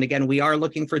 And again, we are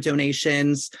looking for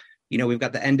donations. We've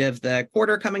got the end of the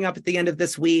quarter coming up at the end of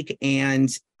this week. And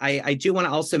I do want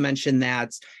to also mention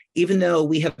that even though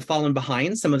we have fallen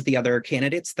behind some of the other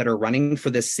candidates that are running for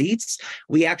this seats,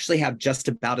 we actually have just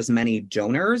about as many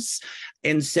donors.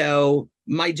 And so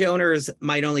my donors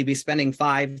might only be spending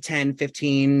 $5, $10,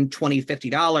 $15, $20,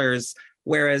 $50,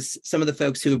 whereas some of the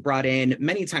folks who have brought in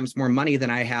many times more money than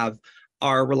I have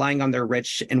are relying on their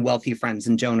rich and wealthy friends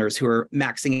and donors who are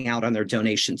maxing out on their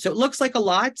donations. So it looks like a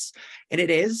lot, and it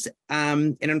is.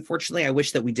 And unfortunately, I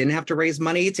wish that we didn't have to raise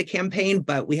money to campaign,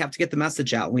 but we have to get the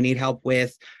message out. We need help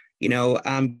with,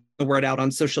 the word out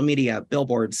on social media,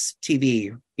 billboards,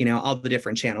 TV, all the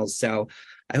different channels. So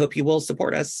I hope you will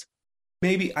support us.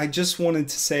 Maybe I just wanted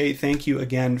to say thank you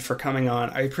again for coming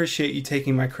on. I appreciate you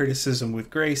taking my criticism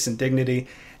with grace and dignity.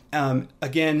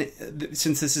 Again,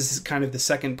 since this is kind of the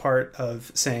second part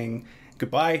of saying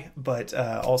goodbye, but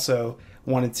also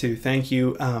wanted to thank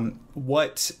you.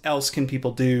 What else can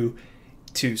people do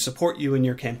to support you in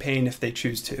your campaign if they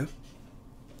choose to?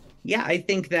 Yeah, I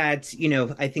think that,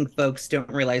 I think folks don't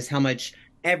realize how much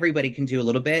everybody can do a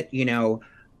little bit.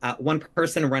 One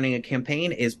person running a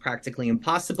campaign is practically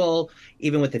impossible.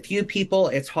 Even with a few people,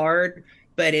 it's hard.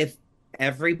 But if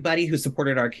everybody who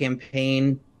supported our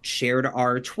campaign shared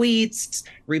our tweets,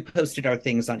 reposted our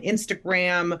things on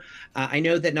Instagram, I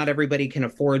know that not everybody can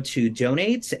afford to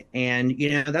donate. And,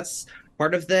 that's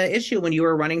part of the issue when you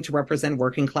are running to represent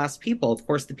working class people. Of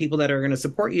course, the people that are going to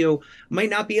support you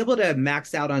might not be able to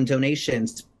max out on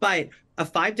donations, but a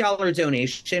 $5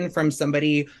 donation from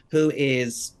somebody who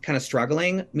is kind of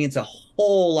struggling means a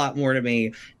whole lot more to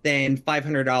me than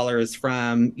 $500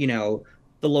 from,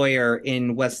 the lawyer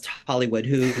in West Hollywood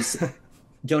whose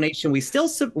donation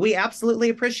we absolutely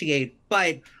appreciate,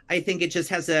 but I think it just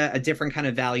has a different kind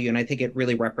of value, and I think it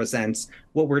really represents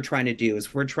what we're trying to do.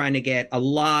 Is we're trying to get a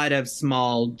lot of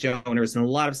small donors and a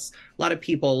lot of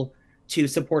people to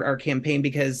support our campaign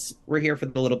because we're here for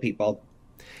the little people.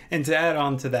 And to add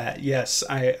on to that, yes,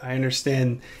 I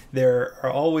understand there are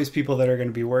always people that are going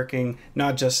to be working,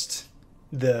 not just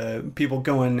the people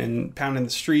going and pounding the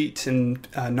street and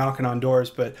knocking on doors,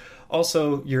 but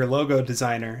also your logo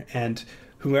designer and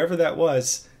whoever that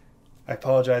was. I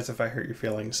apologize if I hurt your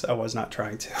feelings. I was not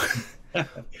trying to.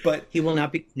 But he will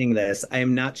not be seeing this. I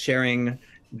am not sharing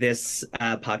this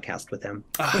podcast with him.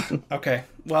 Okay.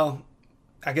 Well,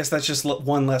 I guess that's just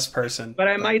one less person. But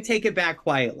I might take it back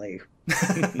quietly.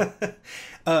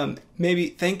 Maybe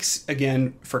thanks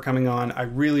again for coming on. I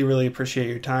really, really appreciate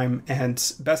your time,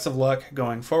 and best of luck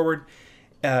going forward.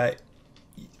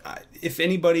 If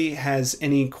anybody has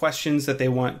any questions that they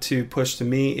want to push to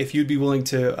me, if you'd be willing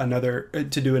to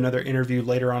do another interview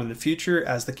later on in the future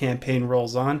as the campaign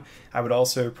rolls on, I would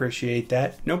also appreciate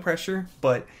that. No pressure,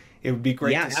 but it would be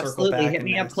great to circle back. Hit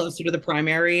me up closer to the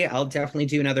primary. I'll definitely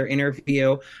do another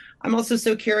interview. I'm also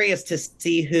so curious to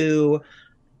see who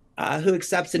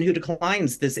accepts and who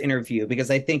declines this interview,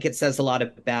 because I think it says a lot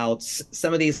about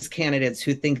some of these candidates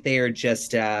who think they are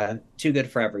just too good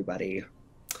for everybody.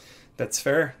 That's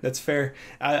fair.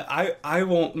 I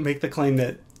won't make the claim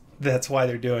that that's why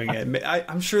they're doing it.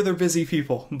 I'm sure they're busy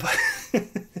people, but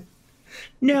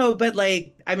no, but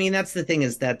that's the thing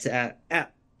is that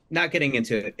not getting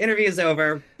into it. Interview is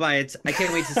over, but I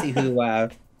can't wait to see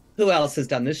who else has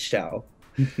done this show.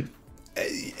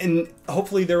 And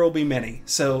hopefully there will be many.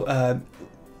 So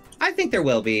I think there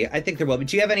will be.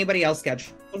 Do you have anybody else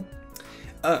scheduled?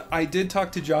 I did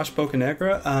talk to Josh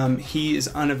Bocanegra. He is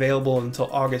unavailable until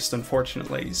August,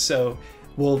 unfortunately. So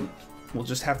we'll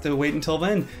just have to wait until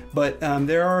then. But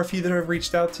there are a few that I've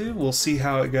reached out to. We'll see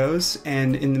how it goes.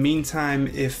 And in the meantime,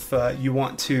 if you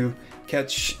want to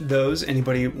catch those,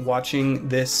 anybody watching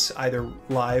this either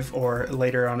live or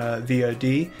later on a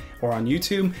VOD or on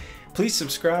YouTube, please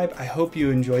subscribe. I hope you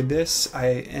enjoyed this.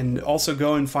 And also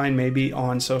go and find Maebe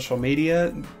on social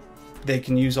media. They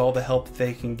can use all the help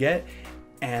they can get.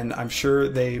 And I'm sure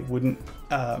they wouldn't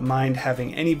mind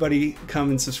having anybody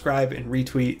come and subscribe and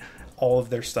retweet all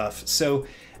of their stuff. So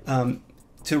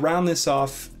to round this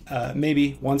off,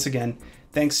 Maebe, once again,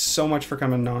 thanks so much for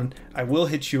coming on. I will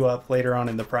hit you up later on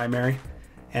in the primary.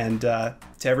 And to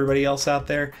everybody else out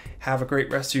there, have a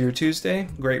great rest of your Tuesday,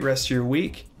 great rest of your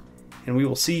week, and we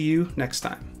will see you next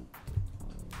time.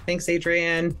 Thanks,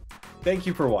 Adrian. Thank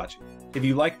you for watching. If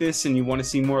you like this and you want to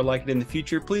see more like it in the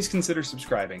future, please consider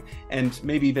subscribing and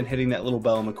maybe even hitting that little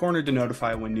bell in the corner to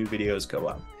notify when new videos go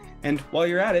up. And while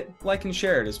you're at it, like and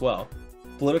share it as well.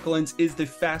 PoliticaLens is the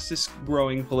fastest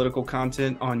growing political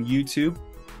content on YouTube.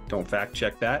 Don't fact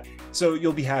check that. So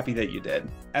you'll be happy that you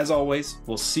did. As always,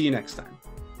 we'll see you next time.